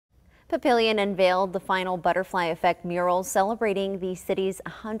Papillion unveiled the final Butterfly Effect mural celebrating the city's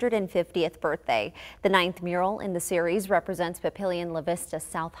 150th birthday. The 9th mural in the series represents Papillion La Vista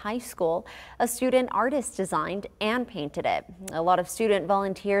South High School. A student artist designed and painted it. A lot of student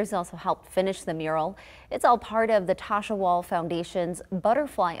volunteers also helped finish the mural. It's all part of the Tasha Wall Foundation's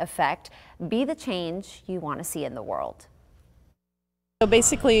Butterfly Effect. Be the change you want to see in the world. So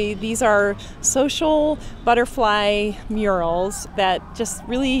basically, these are social butterfly murals that just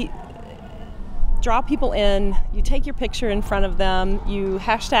really draw people in. You take your picture in front of them, you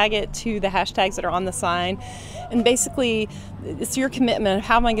hashtag it to the hashtags that are on the sign, and basically it's your commitment.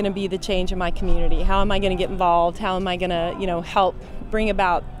 How am I going to be the change in my community? How am I going to get involved? How am I going to, help bring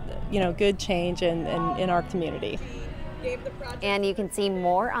about, good change in our community? And you can see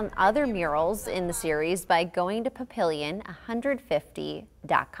more on other murals in the series by going to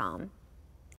Papillion150.com.